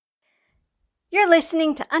You're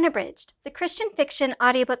listening to Unabridged, the Christian fiction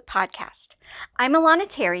audiobook podcast. I'm Alana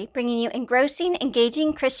Terry, bringing you engrossing,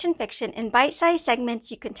 engaging Christian fiction in bite-sized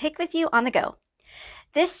segments you can take with you on the go.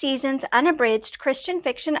 This season's unabridged Christian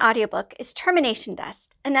fiction audiobook is Termination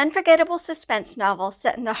Dust, an unforgettable suspense novel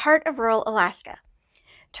set in the heart of rural Alaska.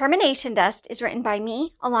 Termination Dust is written by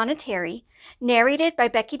me, Alana Terry, narrated by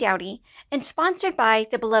Becky Dowdy, and sponsored by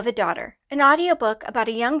The Beloved Daughter, an audiobook about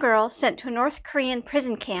a young girl sent to a North Korean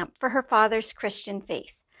prison camp for her father's Christian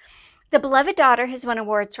faith. The Beloved Daughter has won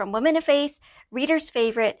awards from Women of Faith, Reader's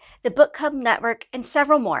Favorite, the Book Club Network, and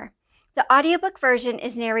several more. The audiobook version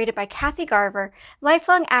is narrated by Kathy Garver,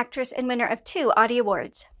 lifelong actress and winner of 2 Audie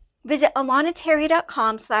Awards. Visit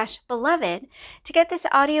alanaterry.com/beloved to get this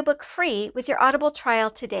audiobook free with your Audible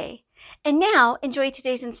trial today. And now, enjoy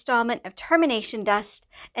today's installment of Termination Dust,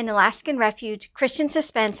 an Alaskan Refuge Christian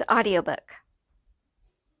suspense audiobook.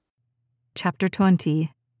 Chapter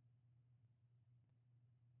 20.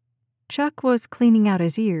 Chuck was cleaning out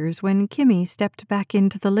his ears when Kimmy stepped back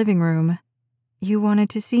into the living room. "You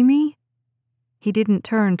wanted to see me?" He didn't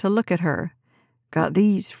turn to look at her. "Got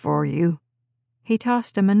these for you." He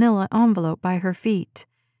tossed a manila envelope by her feet.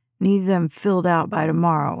 "Need them filled out by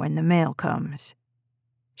tomorrow when the mail comes."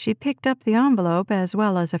 She picked up the envelope as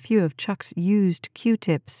well as a few of Chuck's used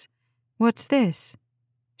Q-tips. "What's this?"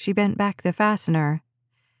 She bent back the fastener.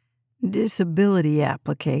 "Disability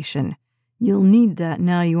application. You'll need that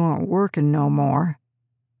now you aren't working no more."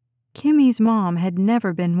 Kimmy's mom had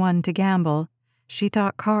never been one to gamble. She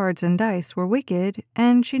thought cards and dice were wicked,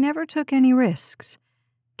 and she never took any risks.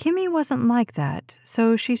 Kimmy wasn't like that,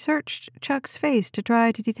 so she searched Chuck's face to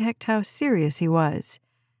try to detect how serious he was.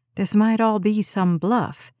 This might all be some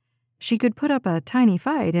bluff. She could put up a tiny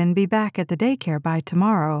fight and be back at the daycare by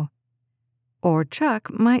tomorrow. Or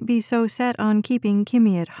Chuck might be so set on keeping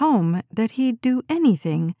Kimmy at home that he'd do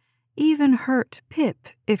anything, even hurt Pip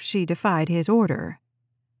if she defied his order.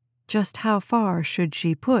 Just how far should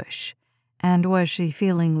she push? And was she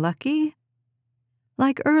feeling lucky?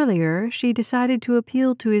 Like earlier, she decided to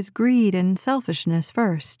appeal to his greed and selfishness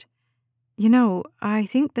first. "You know, I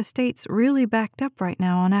think the state's really backed up right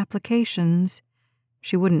now on applications."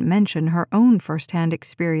 She wouldn't mention her own first-hand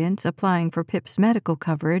experience applying for Pip's medical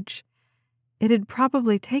coverage. It'd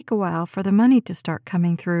probably take a while for the money to start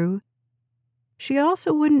coming through. She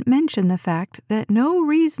also wouldn't mention the fact that no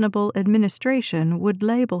reasonable administration would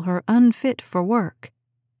label her unfit for work.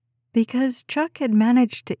 Because Chuck had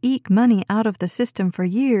managed to eke money out of the system for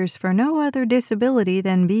years for no other disability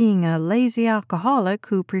than being a lazy alcoholic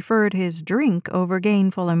who preferred his drink over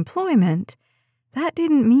gainful employment, that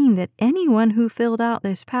didn't mean that anyone who filled out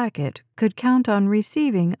this packet could count on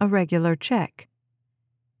receiving a regular check.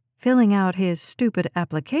 Filling out his stupid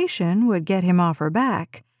application would get him off her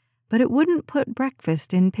back, but it wouldn't put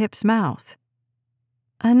breakfast in Pip's mouth.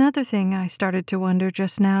 "Another thing I started to wonder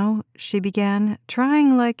just now," she began,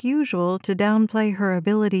 trying like usual to downplay her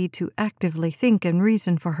ability to actively think and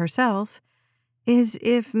reason for herself, "is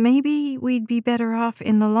if maybe we'd be better off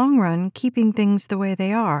in the long run keeping things the way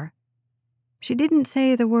they are." She didn't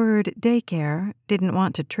say the word daycare, didn't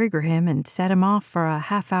want to trigger him and set him off for a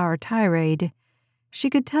half-hour tirade.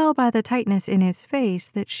 She could tell by the tightness in his face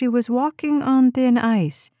that she was walking on thin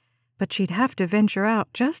ice, but she'd have to venture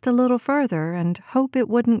out just a little further and hope it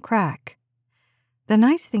wouldn't crack. The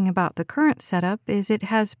nice thing about the current setup is it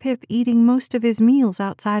has Pip eating most of his meals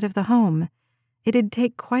outside of the home. It'd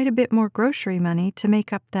take quite a bit more grocery money to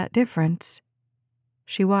make up that difference.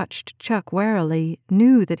 She watched Chuck warily,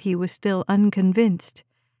 knew that he was still unconvinced.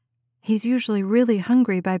 "He's usually really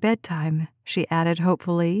hungry by bedtime," she added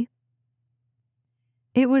hopefully.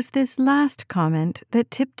 It was this last comment that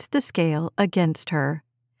tipped the scale against her.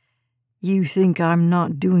 "You think I'm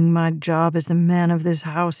not doing my job as the man of this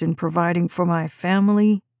house in providing for my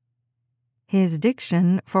family?" His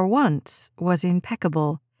diction, for once, was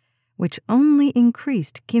impeccable, which only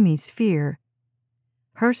increased Kimmy's fear.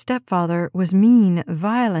 Her stepfather was mean,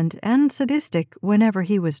 violent, and sadistic whenever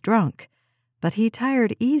he was drunk, but he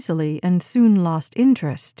tired easily and soon lost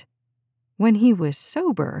interest. When he was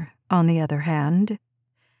sober, on the other hand—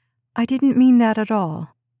 "I didn't mean that at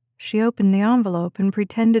all." She opened the envelope and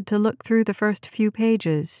pretended to look through the first few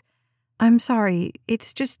pages. "I'm sorry,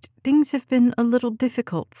 it's just things have been a little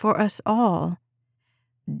difficult for us all."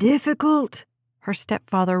 "Difficult?" her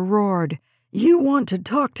stepfather roared. "You want to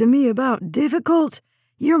talk to me about difficult?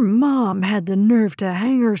 Your mom had the nerve to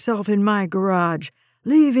hang herself in my garage,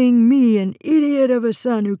 leaving me an idiot of a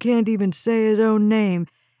son who can't even say his own name,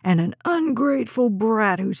 and an ungrateful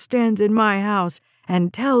brat who stands in my house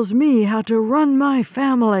and tells me how to run my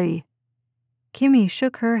family." Kimmy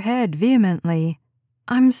shook her head vehemently.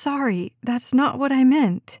 I'm sorry, that's not what I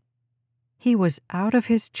meant." He was out of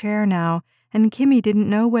his chair now, and Kimmy didn't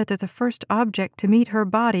know whether the first object to meet her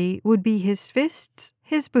body would be his fists,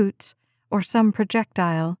 his boots, or some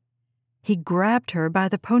projectile. He grabbed her by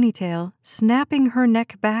the ponytail, snapping her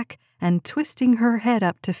neck back and twisting her head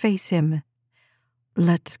up to face him.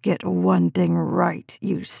 "Let's get one thing right,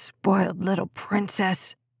 you spoiled little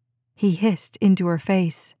princess," he hissed into her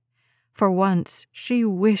face. For once, she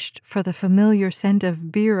wished for the familiar scent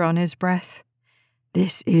of beer on his breath.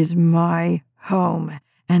 "This is my home,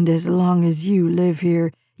 and as long as you live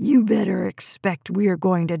here, you better expect we're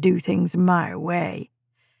going to do things my way.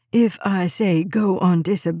 If I say go on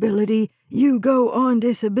disability, you go on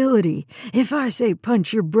disability. If I say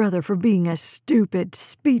punch your brother for being a stupid,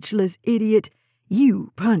 speechless idiot,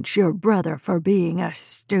 you punch your brother for being a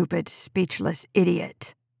stupid, speechless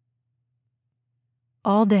idiot."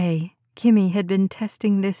 All day, Kimmy had been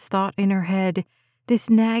testing this thought in her head, this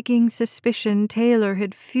nagging suspicion Taylor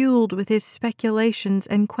had fueled with his speculations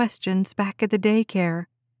and questions back at the daycare.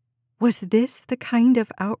 Was this the kind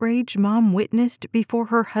of outrage Mom witnessed before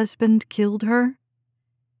her husband killed her?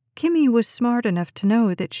 Kimmy was smart enough to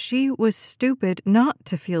know that she was stupid not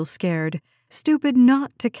to feel scared, stupid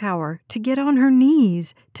not to cower, to get on her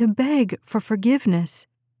knees, to beg for forgiveness.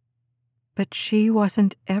 But she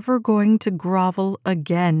wasn't ever going to grovel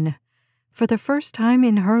again. For the first time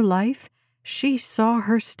in her life, she saw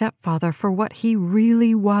her stepfather for what he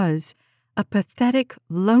really was, a pathetic,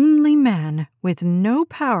 lonely man with no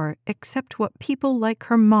power except what people like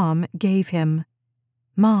her mom gave him.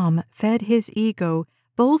 Mom fed his ego,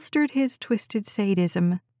 bolstered his twisted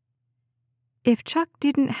sadism. If Chuck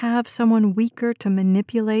didn't have someone weaker to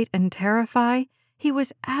manipulate and terrify, he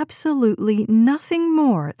was absolutely nothing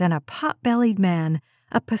more than a pot-bellied man,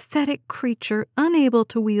 a pathetic creature unable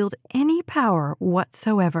to wield any power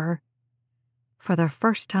whatsoever. For the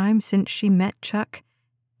first time since she met Chuck,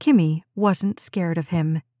 Kimmy wasn't scared of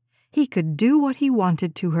him. He could do what he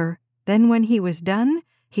wanted to her. Then when he was done,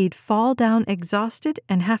 he'd fall down exhausted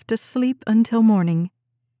and have to sleep until morning.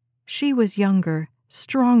 She was younger,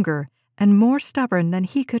 stronger, and more stubborn than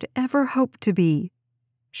he could ever hope to be.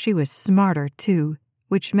 She was smarter, too,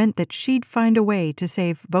 which meant that she'd find a way to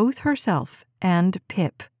save both herself and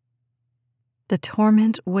Pip. The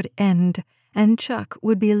torment would end, and Chuck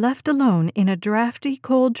would be left alone in a drafty,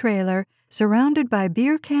 cold trailer surrounded by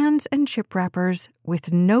beer cans and chip wrappers,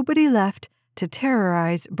 with nobody left to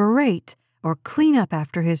terrorize, berate, or clean up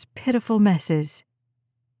after his pitiful messes.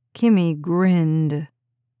 Kimmy grinned,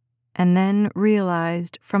 and then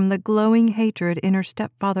realized from the glowing hatred in her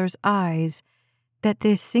stepfather's eyes that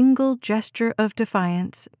this single gesture of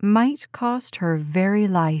defiance might cost her very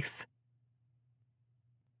life.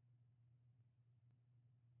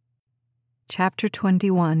 Chapter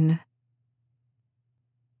 21.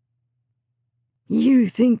 "You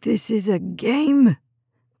think this is a game?"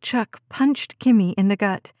 Chuck punched Kimmy in the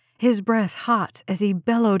gut, his breath hot as he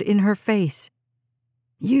bellowed in her face.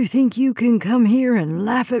 "You think you can come here and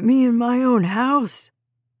laugh at me in my own house?"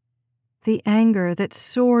 The anger that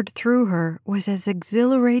soared through her was as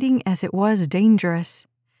exhilarating as it was dangerous.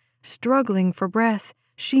 Struggling for breath,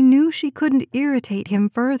 she knew she couldn't irritate him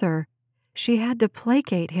further. She had to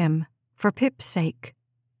placate him, for Pip's sake.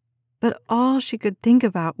 But all she could think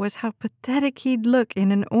about was how pathetic he'd look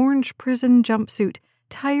in an orange prison jumpsuit,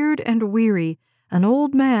 tired and weary, an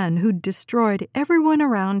old man who'd destroyed everyone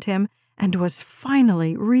around him and was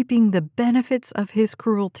finally reaping the benefits of his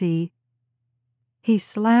cruelty. He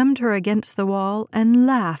slammed her against the wall and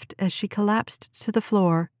laughed as she collapsed to the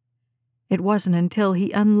floor. It wasn't until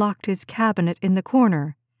he unlocked his cabinet in the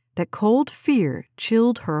corner that cold fear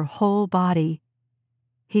chilled her whole body.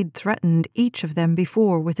 He'd threatened each of them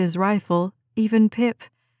before with his rifle, even Pip,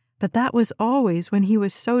 but that was always when he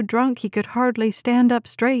was so drunk he could hardly stand up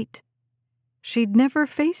straight. She'd never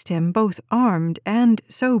faced him both armed and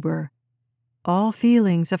sober. All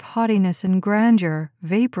feelings of haughtiness and grandeur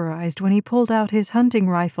vaporized when he pulled out his hunting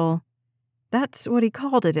rifle. That's what he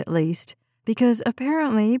called it, at least, because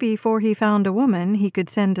apparently before he found a woman he could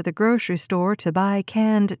send to the grocery store to buy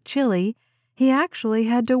canned chili, he actually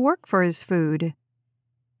had to work for his food.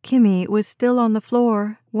 Kimmy was still on the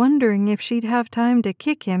floor, wondering if she'd have time to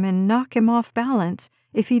kick him and knock him off balance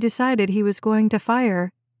if he decided he was going to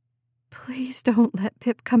fire. "Please don't let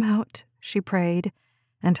Pip come out," she prayed,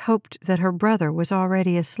 and hoped that her brother was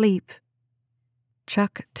already asleep.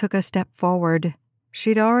 Chuck took a step forward.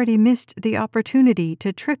 She'd already missed the opportunity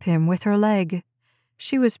to trip him with her leg.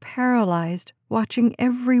 She was paralyzed, watching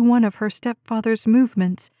every one of her stepfather's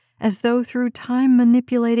movements as though through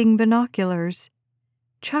time-manipulating binoculars.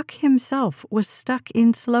 Chuck himself was stuck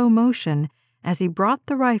in slow motion, as he brought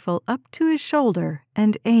the rifle up to his shoulder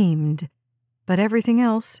and aimed. But everything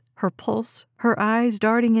else, her pulse, her eyes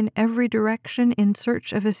darting in every direction in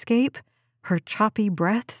search of escape, her choppy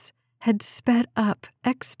breaths, had sped up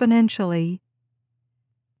exponentially.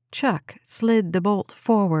 Chuck slid the bolt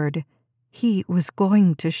forward. He was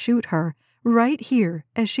going to shoot her. Right here,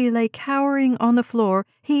 as she lay cowering on the floor,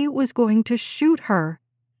 he was going to shoot her.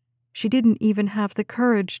 She didn't even have the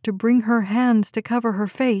courage to bring her hands to cover her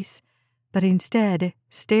face, but instead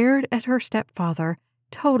stared at her stepfather,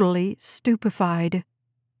 totally stupefied.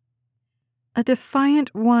 A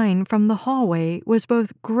defiant whine from the hallway was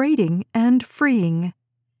both grating and freeing.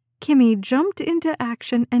 Kimmy jumped into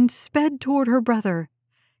action and sped toward her brother.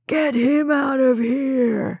 "Get him out of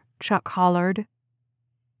here!" Chuck hollered.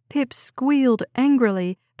 Pip squealed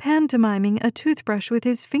angrily, pantomiming a toothbrush with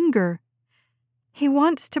his finger. "He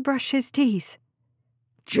wants to brush his teeth."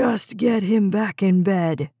 "Just get him back in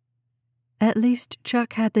bed." At least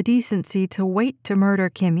Chuck had the decency to wait to murder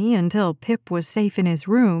Kimmy until Pip was safe in his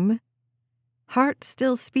room. Heart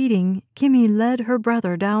still speeding, Kimmy led her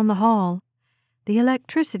brother down the hall. The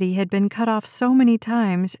electricity had been cut off so many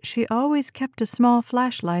times she always kept a small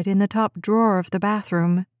flashlight in the top drawer of the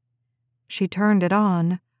bathroom. She turned it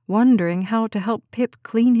on, wondering how to help Pip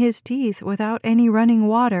clean his teeth without any running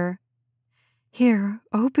water. "Here,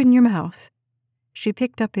 open your mouth." She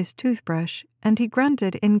picked up his toothbrush, and he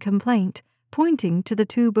grunted in complaint, pointing to the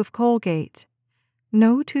tube of Colgate.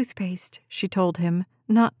 "No toothpaste," she told him.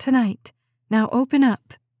 "Not tonight. Now open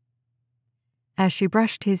up." As she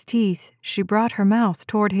brushed his teeth, she brought her mouth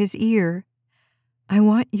toward his ear. "I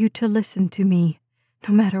want you to listen to me.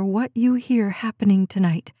 No matter what you hear happening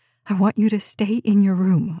tonight, I want you to stay in your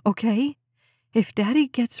room, okay? If Daddy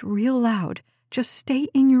gets real loud, just stay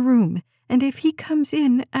in your room, and if he comes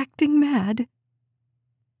in acting mad—"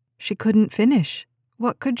 She couldn't finish.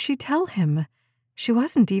 What could she tell him? She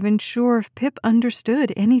wasn't even sure if Pip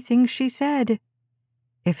understood anything she said.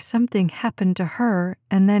 If something happened to her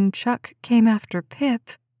and then Chuck came after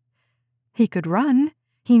Pip, he could run.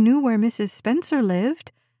 He knew where Mrs. Spencer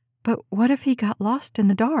lived. But what if he got lost in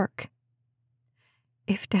the dark?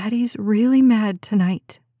 "If Daddy's really mad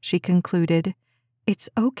tonight," she concluded, "it's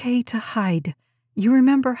okay to hide. You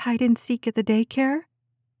remember hide and seek at the daycare?"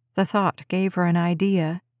 The thought gave her an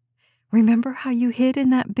idea. "Remember how you hid in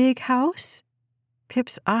that big house?"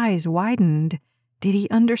 Pip's eyes widened. Did he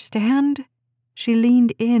understand? She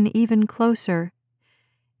leaned in even closer.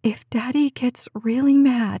 "If Daddy gets really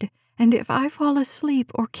mad, and if I fall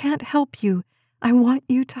asleep or can't help you, I want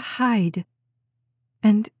you to hide.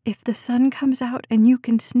 And if the sun comes out and you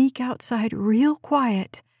can sneak outside real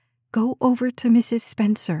quiet, go over to Mrs.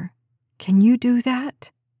 Spencer. Can you do that?"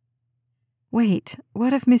 Wait,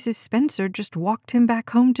 what if Mrs. Spencer just walked him back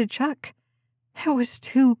home to Chuck? It was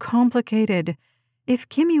too complicated. If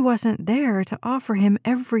Kimmy wasn't there to offer him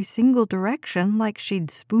every single direction like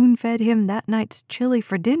she'd spoon-fed him that night's chili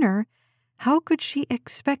for dinner, how could she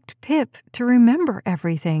expect Pip to remember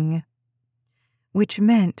everything? Which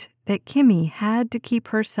meant that Kimmy had to keep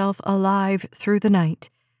herself alive through the night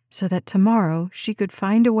so that tomorrow she could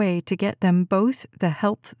find a way to get them both the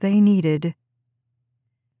help they needed.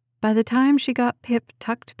 By the time she got Pip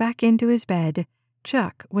tucked back into his bed,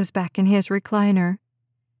 Chuck was back in his recliner.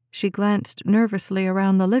 She glanced nervously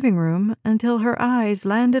around the living room until her eyes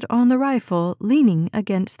landed on the rifle leaning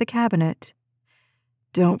against the cabinet.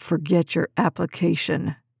 "Don't forget your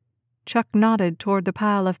application." Chuck nodded toward the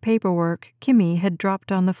pile of paperwork Kimmy had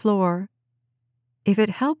dropped on the floor. If it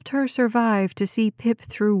helped her survive to see Pip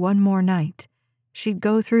through one more night, she'd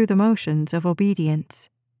go through the motions of obedience.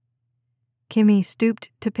 Kimmy stooped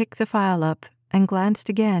to pick the file up and glanced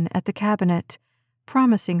again at the cabinet,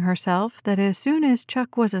 promising herself that as soon as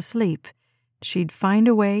Chuck was asleep, she'd find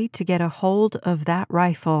a way to get a hold of that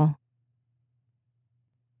rifle.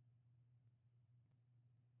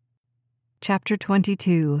 Chapter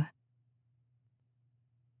 22.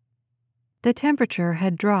 The temperature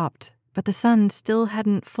had dropped, but the sun still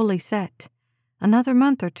hadn't fully set. Another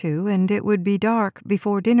month or two and it would be dark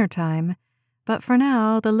before dinner time, but for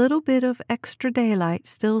now the little bit of extra daylight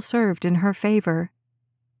still served in her favor.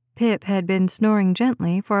 Pip had been snoring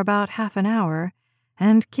gently for about half an hour,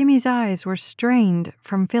 and Kimmy's eyes were strained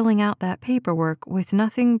from filling out that paperwork with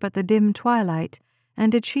nothing but the dim twilight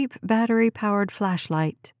and a cheap battery-powered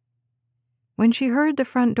flashlight. When she heard the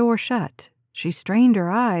front door shut, she strained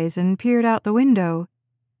her eyes and peered out the window.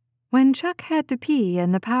 When Chuck had to pee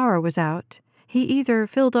and the power was out, he either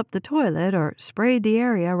filled up the toilet or sprayed the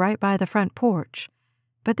area right by the front porch.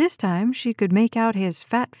 But this time she could make out his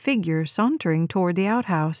fat figure sauntering toward the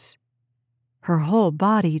outhouse. Her whole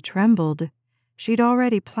body trembled. She'd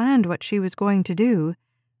already planned what she was going to do,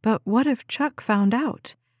 but what if Chuck found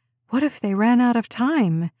out? What if they ran out of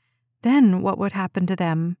time? Then what would happen to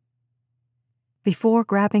them? Before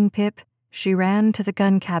grabbing Pip, she ran to the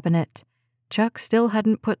gun cabinet. Chuck still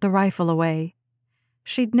hadn't put the rifle away.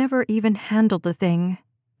 She'd never even handled the thing.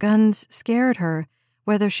 Guns scared her,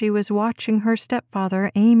 whether she was watching her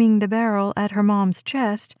stepfather aiming the barrel at her mom's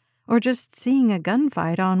chest or just seeing a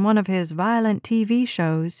gunfight on one of his violent TV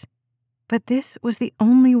shows. But this was the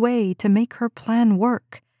only way to make her plan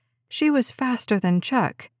work. She was faster than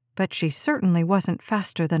Chuck, but she certainly wasn't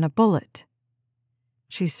faster than a bullet.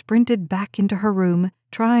 She sprinted back into her room,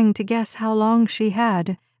 trying to guess how long she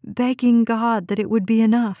had, begging God that it would be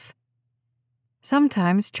enough.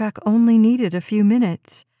 Sometimes Chuck only needed a few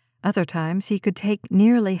minutes. Other times he could take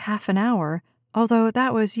nearly half an hour, although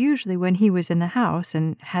that was usually when he was in the house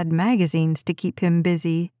and had magazines to keep him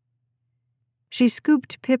busy. She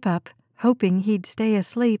scooped Pip up, hoping he'd stay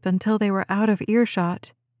asleep until they were out of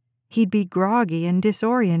earshot. He'd be groggy and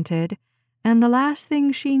disoriented, and the last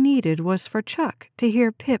thing she needed was for Chuck to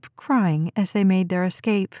hear Pip crying as they made their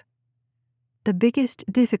escape. The biggest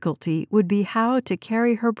difficulty would be how to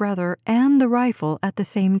carry her brother and the rifle at the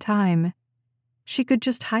same time. She could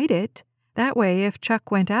just hide it. That way, if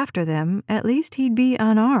Chuck went after them, at least he'd be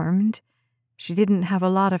unarmed. She didn't have a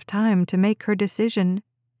lot of time to make her decision.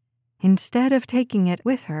 Instead of taking it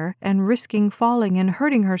with her and risking falling and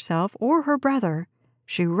hurting herself or her brother,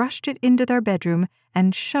 she rushed it into their bedroom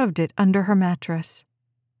and shoved it under her mattress.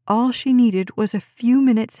 All she needed was a few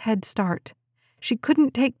minutes' head start. She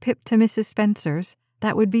couldn't take Pip to Mrs. Spencer's.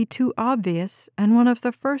 That would be too obvious and one of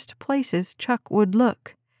the first places Chuck would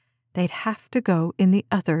look. They'd have to go in the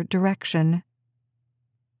other direction.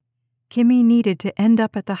 Kimmy needed to end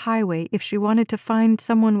up at the highway if she wanted to find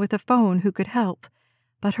someone with a phone who could help,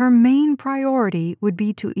 but her main priority would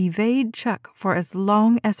be to evade Chuck for as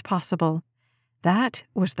long as possible. That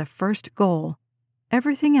was the first goal.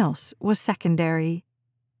 Everything else was secondary.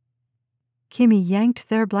 Kimmy yanked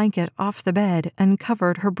their blanket off the bed and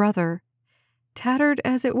covered her brother. Tattered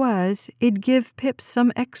as it was, it'd give Pip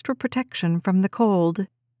some extra protection from the cold.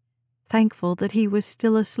 Thankful that he was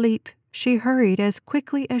still asleep, she hurried as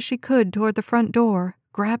quickly as she could toward the front door,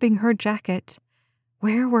 grabbing her jacket.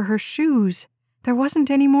 Where were her shoes? There wasn't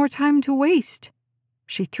any more time to waste.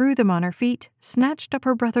 She threw them on her feet, snatched up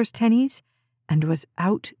her brother's tennies, and was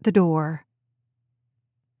out the door.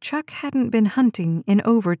 Chuck hadn't been hunting in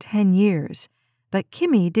over 10 years, but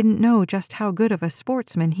Kimmy didn't know just how good of a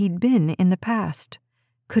sportsman he'd been in the past.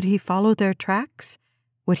 Could he follow their tracks?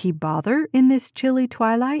 Would he bother in this chilly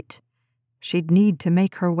twilight? She'd need to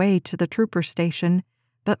make her way to the trooper station,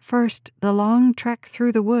 but first the long trek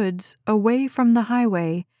through the woods, away from the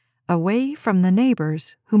highway, away from the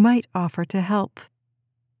neighbors who might offer to help.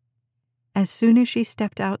 As soon as she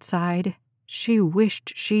stepped outside, she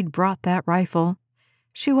wished she'd brought that rifle.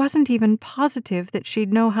 She wasn't even positive that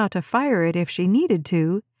she'd know how to fire it if she needed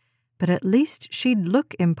to, but at least she'd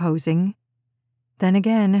look imposing. Then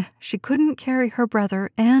again, she couldn't carry her brother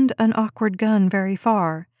and an awkward gun very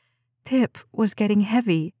far. Pip was getting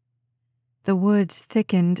heavy. The woods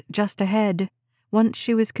thickened just ahead. Once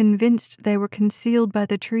she was convinced they were concealed by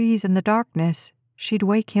the trees and the darkness, she'd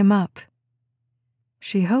wake him up.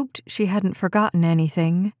 She hoped she hadn't forgotten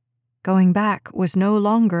anything. Going back was no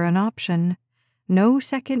longer an option. No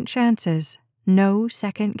second chances, no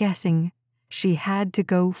second guessing. She had to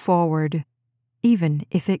go forward, even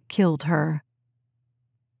if it killed her.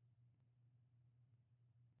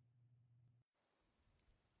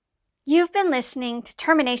 You've been listening to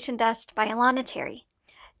Termination Dust by Alana Terry.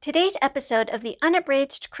 Today's episode of the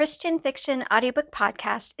Unabridged Christian Fiction Audiobook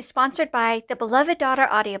Podcast is sponsored by the Beloved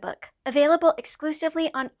Daughter audiobook, available exclusively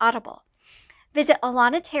on Audible. Visit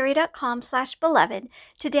alanaterry.com/beloved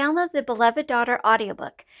to download the Beloved Daughter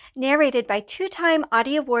audiobook, narrated by 2-time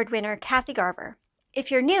Audie Award winner Kathy Garver. If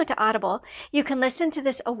you're new to Audible, you can listen to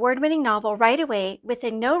this award-winning novel right away with a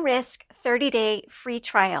no-risk 30-day free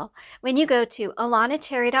trial when you go to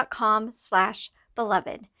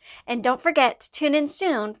alanaterry.com/beloved. And don't forget to tune in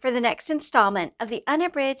soon for the next installment of the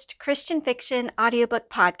Unabridged Christian Fiction Audiobook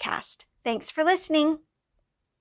Podcast. Thanks for listening.